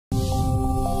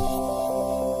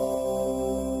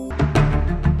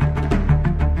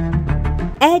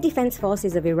Air defense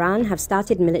forces of Iran have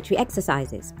started military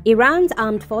exercises. Iran's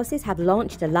armed forces have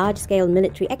launched a large-scale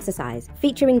military exercise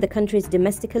featuring the country's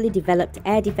domestically developed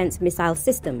air defense missile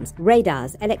systems,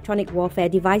 radars, electronic warfare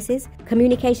devices,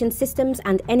 communication systems,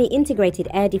 and any integrated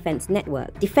air defense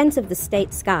network. Defense of the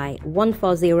State Sky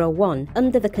 1401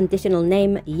 under the conditional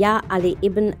name Ya Ali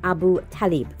ibn Abu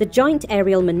Talib. The joint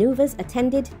aerial maneuvers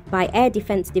attended by air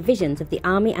defense divisions of the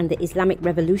Army and the Islamic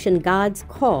Revolution Guards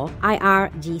Corps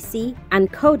 (IRGC) and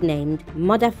codenamed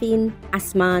Modafin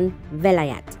Asman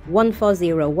Velayat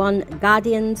 1401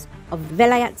 Guardians of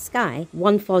Velayat Sky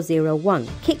 1401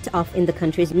 kicked off in the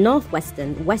country's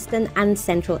northwestern, western and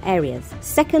central areas.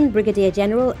 Second Brigadier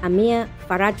General Amir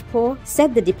Farajpour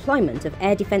said the deployment of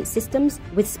air defense systems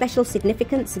with special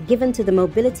significance given to the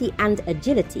mobility and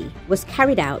agility was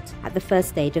carried out at the first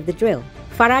stage of the drill.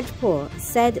 Farajpour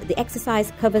said the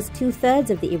exercise covers 2/3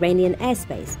 of the Iranian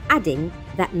airspace, adding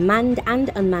that manned and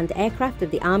unmanned aircraft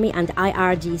of the Army and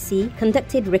IRGC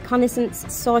conducted reconnaissance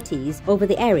sorties over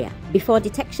the area before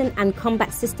detection and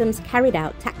combat systems carried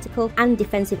out tactical and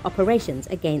defensive operations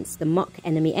against the mock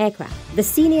enemy aircraft. The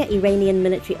senior Iranian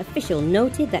military official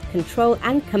noted that control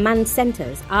and command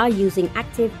centers are using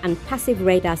active and passive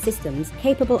radar systems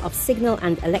capable of signal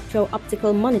and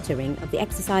electro-optical monitoring of the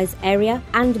exercise area,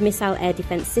 and missile air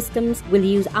defense systems will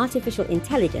use artificial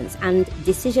intelligence and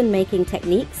decision-making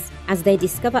techniques as they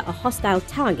discover a hostile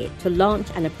target to launch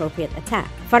an appropriate attack.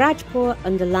 Farajpour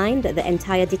underlined that the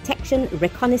entire detection,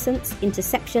 reconnaissance,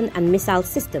 interception and missile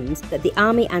systems that the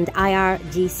Army and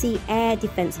IRGC air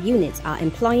defense units are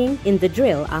employing in the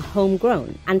drill are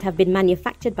homegrown and have been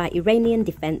manufactured by Iranian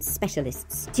defense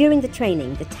specialists. During the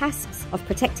training, the tasks of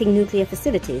protecting nuclear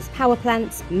facilities, power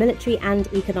plants, military and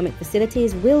economic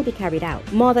facilities will be carried out.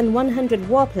 More than 100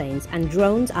 warplanes and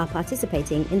drones are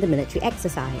participating in the military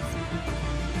exercise.